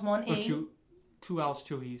 Two L's, one Or E. two L's,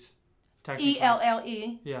 2 E's. Technically.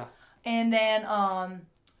 ELLE. Yeah. And then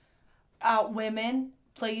women,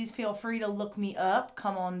 please feel free to look me up.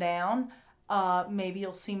 Come on down. Maybe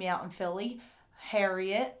you'll see me out in Philly.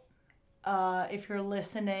 Harriet, if you're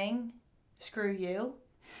listening, screw you.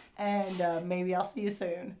 And maybe I'll see you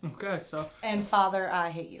soon. Okay, so. And Father,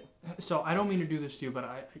 I hate you. So I don't mean to do this to you, but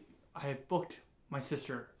I had booked. My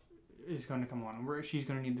sister is going to come on. She's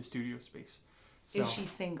going to need the studio space. So, Is she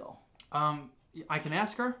single? I can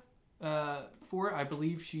ask her for it. I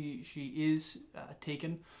believe she is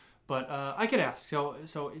taken, but I could ask. So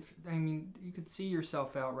if you could see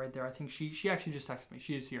yourself out right there. I think she actually just texted me.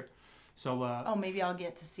 She is here. So maybe I'll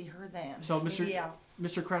get to see her then. So Yeah.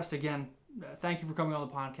 Mr. Crest, again, thank you for coming on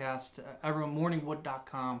the podcast. Everyone,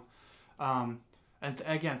 morningwood.com. And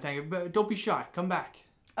again, thank you. But don't be shy. Come back.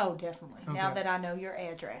 Oh, definitely. Okay. Now that I know your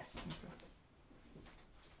address.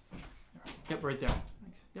 Yep, right there.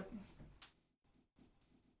 Thanks. Yep.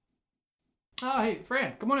 Oh, hey,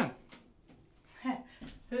 Fran, come on in.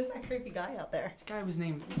 Who's that creepy guy out there? This guy was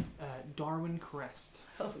named Darwin Crest.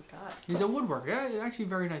 Oh, God. He's a woodworker. Yeah, actually a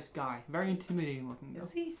very nice guy. Very intimidating looking.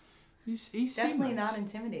 Is he? He's Definitely nice. not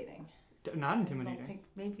intimidating. Not I intimidating. don't think,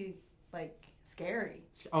 maybe, like, scary.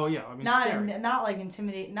 Oh, yeah. I mean, Not scary. not like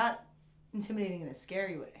intimidate, not intimidating in a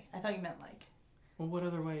scary way. I thought you meant like, Well, what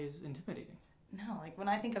other way is intimidating? no, like when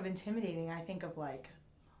I think of intimidating, I think of like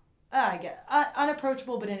I get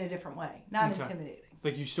unapproachable, but in a different way, not Okay. intimidating.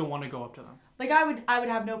 Like you still want to go up to them? Like I would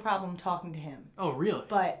have no problem talking to him, Oh, really?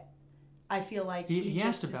 but I feel like He just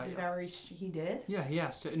asked about is you. very. He did. Yeah, he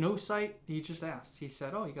asked. No sight. He just asked. He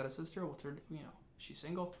said, "Oh, you got a sister? What's her? You know, she's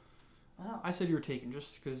single." Oh. I said you were taken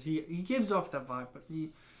just because he gives off that vibe. But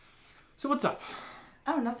so what's up?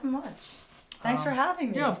 Oh, nothing much. Thanks for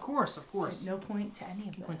having me. Yeah, of course. Like, no point to any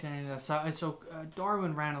of this. Point to any of this. So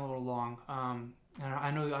Darwin ran a little long. And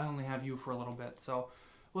I know I only have you for a little bit. So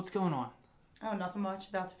what's going on? Oh, nothing much.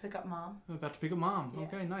 About to pick up mom. I'm about to pick up mom. Yeah.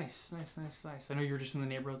 Okay, nice. I know you were just in the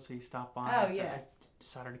neighborhood, so you stopped by. Oh, yeah. I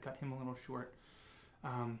decided to cut him a little short.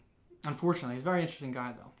 Unfortunately, he's a very interesting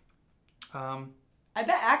guy, though. I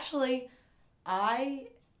bet actually, I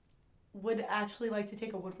would actually like to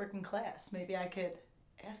take a woodworking class. Maybe I could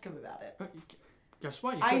ask him about it. Guess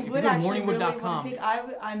what? I would actually really want morningwood.com. to take.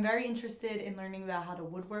 I'm very interested in learning about how to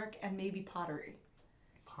woodwork and maybe pottery.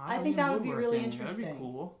 I think that would be really interesting. That'd be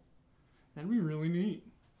cool. That'd be really neat.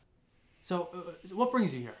 So, what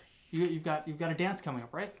brings you here? You've got a dance coming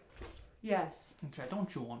up, right? Yes. Okay, don't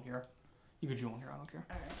jewel in here. You could jewel in here. I don't care.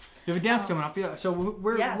 All right. You have a dance coming up, yeah. So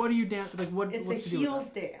where? Yes. What do you dance? Like what? It's what's a the deal with heels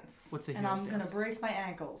that? dance. What's a And heels I'm dance? gonna break my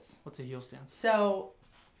ankles. What's a heels dance? So,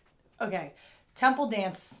 okay, Temple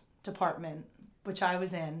Dance Department, which I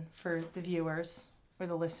was in for the viewers or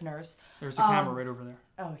the listeners. There's a camera right over there.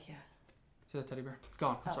 Oh yeah. See that teddy bear?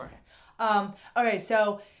 Gone. I'm sorry. Okay. Okay,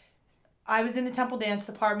 so I was in the Temple Dance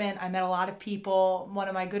Department. I met a lot of people. One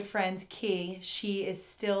of my good friends, Key, she is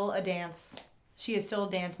still a dance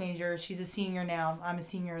major. She's a senior now. I'm a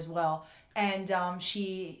senior as well. And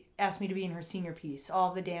she asked me to be in her senior piece. All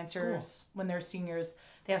of the dancers, when they're seniors,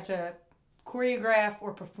 they have to choreograph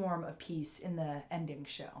or perform a piece in the ending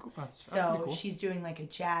show. Cool. That's So pretty cool. she's doing like a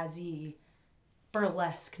jazzy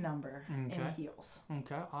burlesque number in Okay. heels.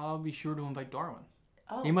 Okay, I'll be sure to invite Darwin.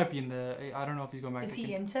 Oh, He might be in the. I don't know if he's going back. is to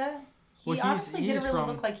he into? He Well, honestly didn't he's really from-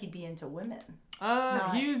 look like he'd be into women.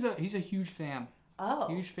 He's a huge fan. Oh,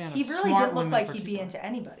 Huge fan he of really smart didn't look women like in he'd be particular. into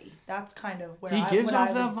anybody. That's kind of where He gives what off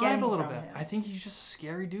I was that getting vibe a little from bit. him. I think he's just a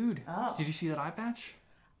scary dude. Oh. Did you see that eye patch?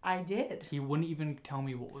 I did, He wouldn't even tell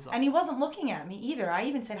me what was up. and he wasn't looking at me either. I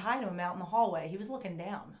even said hi to him out in the hallway. He was looking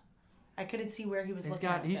down. I couldn't see where he was looking.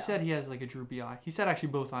 He said he has like a droopy eye. He said actually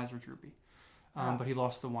both eyes were droopy, Oh. but he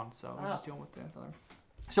lost the one, so he's just Oh. dealing with the other.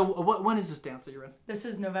 So when is this dance that you're in? This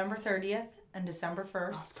is November 30th and December Oh,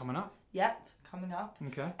 it's 1st. coming up. Yep, coming up.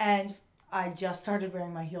 Okay. And I just started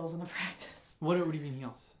wearing my heels in the practice. What do you mean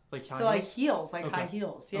heels? Like high So like heels? heels, like Okay. high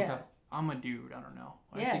heels. Yeah. Okay. I'm a dude. I don't know.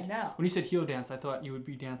 Yeah, no. When you said heel dance, I thought you would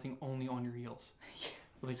be dancing only on your heels,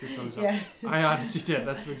 with like your toes up. Yeah. I honestly did.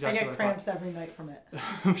 That's exactly I get what cramps every night from it. I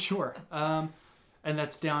thought. I'm sure. And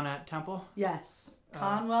that's down at Temple. Yes.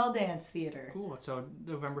 Conwell Dance Theater. Cool. So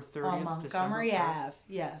November 30th. On Montgomery December 1st. Ave.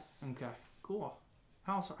 Yes. Okay. Cool.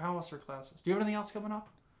 How else are classes? Do you have anything else coming up?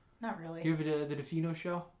 Not really. You have the Defino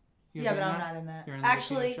show? You Yeah, have but I'm that? not in that. You're in the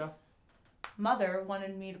Actually, Defino show? Mother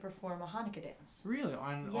wanted me to perform a Hanukkah dance. Really?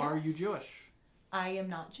 And are you Yes. Jewish? I am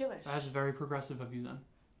not Jewish. That's very progressive of you then.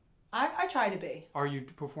 I try to be. Are you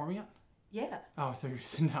performing it? Yeah. Oh, I thought you were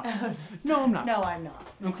saying no. No, I'm not. No, I'm not.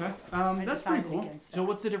 Okay. I That's pretty decided cool. against So that.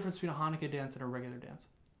 what's the difference between a Hanukkah dance and a regular dance?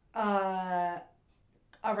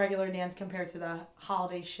 A regular dance compared to the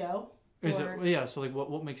holiday show. Is or it yeah? So like,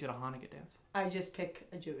 what makes it a Hanukkah dance? I just pick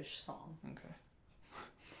a Jewish song. Okay.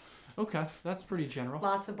 Okay, that's pretty general.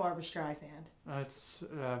 Lots of Barbra Streisand. It's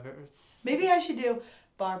Maybe I should do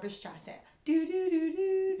Barbra Streisand. Do do do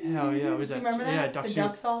do. Hell yeah! Was Do that? you remember that? Yeah, The duck soup.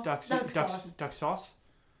 duck sauce? Duck Duck sauce. sauce. Duck sauce.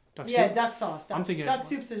 Duck Yeah, soup? duck sauce. I'm thinking- Duck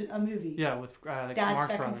Soup's a movie. Yeah, with like Dad's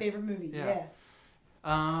Marx second Brothers. favorite movie. Yeah.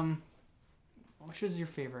 Yeah. Which is your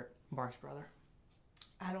favorite Marx brother?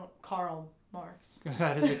 I don't. Karl Marx.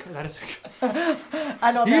 that is.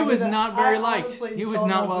 I don't He know. was who the- not very I liked. honestly He was don't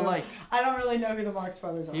not know well who- liked. I don't really know who the Marx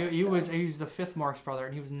Brothers are. He so. was the fifth Marx brother,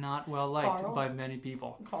 and he was not well liked Karl? by many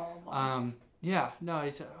people. Karl Marx. Yeah, no,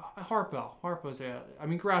 it's Harpo. Harpo's I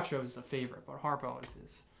mean, Groucho is a favorite, but Harpo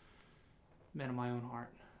is man of my own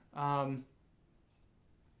heart.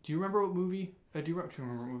 Do you remember what movie? Do you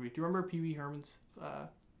remember what movie? Do you remember Pee Wee Herman's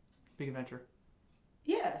Big Adventure?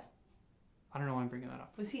 Yeah. I don't know why I'm bringing that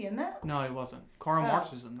up. Was he in that? No, he wasn't. Karl Oh.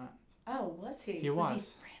 Marx was in that. Oh, was he? He Was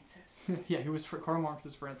was. he Francis? Yeah, he was. Karl Marx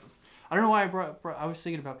was Francis. I don't know why I was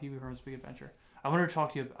thinking about Pee Wee Herman's Big Adventure. I wanted to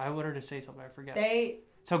talk to you. I wanted to say something. I forget.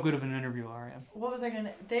 That's how good of an interviewer I am. What was I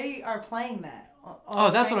gonna? They are playing that.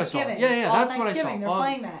 On That's what I saw. Thanksgiving. Yeah, On that's what I saw. Thanksgiving, They're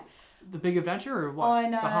playing that The Big Adventure or what?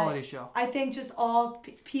 on The holiday show. I think just all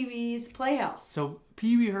Pee Wee's Playhouse. So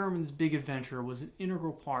Pee Wee Herman's Big Adventure was an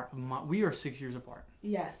integral part of we are 6 years apart.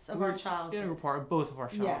 Yes, of our childhood. Integral part of both of our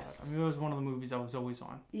childhood. Yes. I mean, it was one of the movies that was always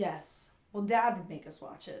on. Yes. Well, Dad would make us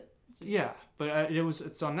watch it. Yeah, but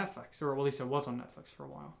it's on Netflix, or at least it was on Netflix for a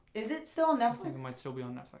while. Is it still on Netflix? I think it might still be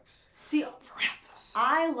on Netflix. See, Francis.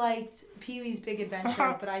 I liked Pee-wee's Big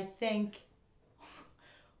Adventure, but I think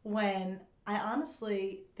I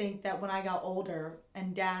honestly think that when I got older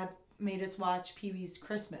and Dad made us watch Pee-wee's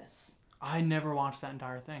Christmas. I never watched that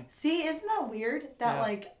entire thing. See, isn't that weird?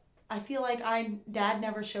 That I feel like Dad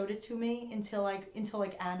never showed it to me until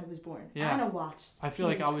Anna was born. Yeah. Anna watched. I feel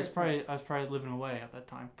like I was Christmas. probably living away at that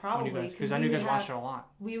time. Probably, because I knew you guys watched it a lot.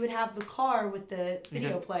 We would have the car with the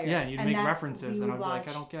video player. Yeah, and you'd make references, and I'd be like,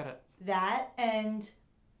 I don't get it. That and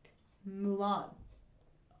Mulan.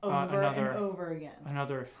 Over and over again.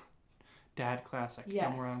 Another dad classic. Yes.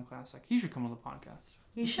 Dumb Around classic. He should come on the podcast.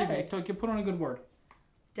 He should. Put on a good word.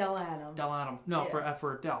 Del Adam. Del Adam. No, Yeah.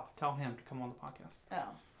 for Del. Tell him to come on the podcast.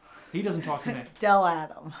 Oh. He doesn't talk to me. Del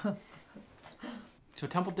Adam. So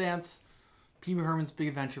Temple Dance, Pee Wee Herman's Big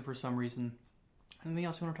Adventure for some reason. Anything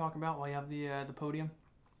else you want to talk about while you have the podium?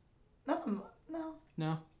 Nothing. No.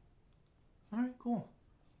 No? Alright, cool.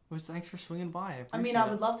 Well, thanks for swinging by. I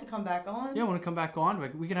would love to come back on. Yeah, I want to come back on.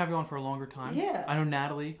 We can have you on for a longer time. Yeah. I know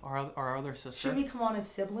Natalie, our other sister. Should we come on as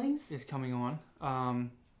siblings? Is coming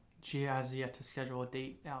on. She has yet to schedule a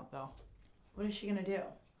date out, though. What is she going to do?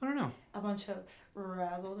 I don't know. A bunch of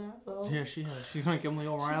razzle-dazzle. Yeah, she is. She's going to give me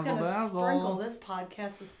a little She's razzle-dazzle. going to sprinkle this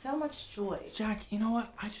podcast with so much joy. Jack, you know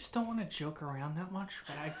what? I just don't want to joke around that much,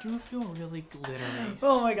 but I do feel really glittery.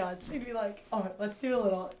 Oh my God. She'd be like, oh, let's do a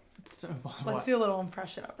little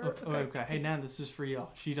impression of her. Okay. Hey, Nan, this is for you.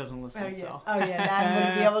 She doesn't listen, Oh, yeah. so. Oh, yeah. Nan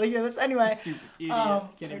wouldn't be able to hear this anyway. Stupid idiot.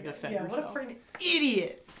 Can't even defend herself. What a freaking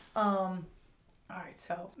idiot. All right,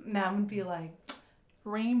 so Nan would be like,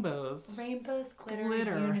 Rainbows,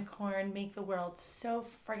 glitter, unicorn, make the world so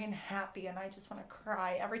friggin' happy, and I just want to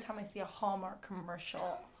cry every time I see a Hallmark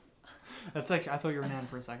commercial. That's like, I thought you were Nan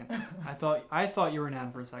for a second. I thought you were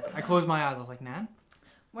Nan for a second. I closed my eyes. I was like, Nan?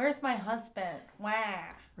 Where's my husband? Wah.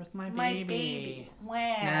 Where's my baby? My baby. Wah.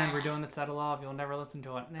 Nan, we're doing the set of love. You'll never listen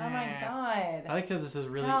to it. Nah. Oh my God. I like because this is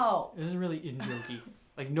really in-jokey.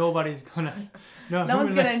 Like, nobody's gonna... No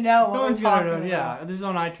one's gonna know what we're talking about. Yeah, this is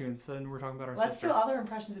on iTunes, and we're talking about our Let's sister. do other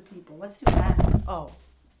impressions of people. Let's do Anna. Oh.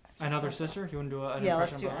 Another sister? You want to do an yeah,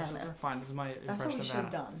 impression of let's do our Anna. sister? Fine, this is my impression That's what we of should Anna.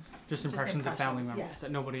 have done. Just impressions of family members yes.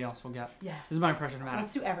 that nobody else will get. Yes. This is my impression of Anna.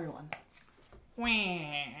 Let's do everyone.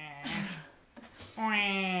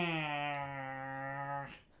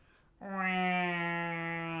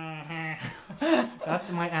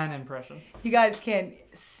 That's my Anna impression. You guys can't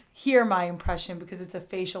hear my impression because it's a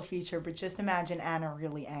facial feature, but just imagine Anna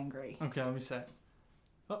really angry. Okay, let me say.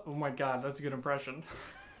 Oh my God, that's a good impression.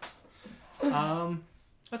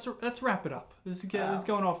 Let's wrap it up. This is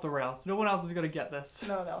going off the rails. No one else is gonna get this.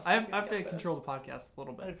 No one else. I have to control the podcast a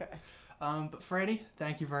little bit. Okay. But Freddie,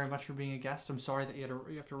 thank you very much for being a guest. I'm sorry that you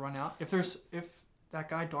have to run out. If that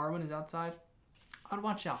guy Darwin is outside, I'd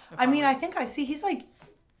watch out. I think I see. He's like,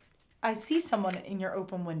 I see someone in your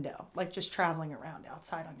open window, like just traveling around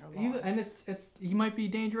outside on your lawn. And he might be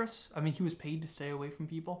dangerous. I mean, he was paid to stay away from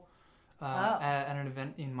people at an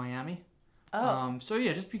event in Miami. Oh. So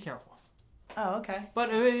yeah, just be careful. Oh, okay. But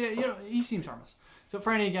he seems harmless. So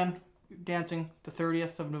Franny again, dancing the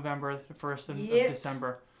 30th of November, the 1st of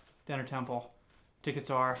December, Dinner Temple. Tickets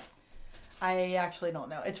are. I actually don't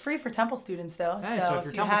know. It's free for Temple students though. Hey, so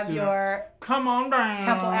if you have your come on down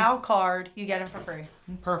Temple Owl card, you get it for free.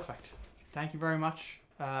 Perfect. Thank you very much.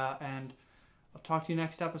 And I'll talk to you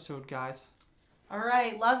next episode, guys. All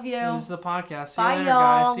right. Love you. This is the podcast. See Bye, you later, y'all.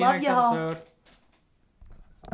 guys. See you Love next y'all. episode.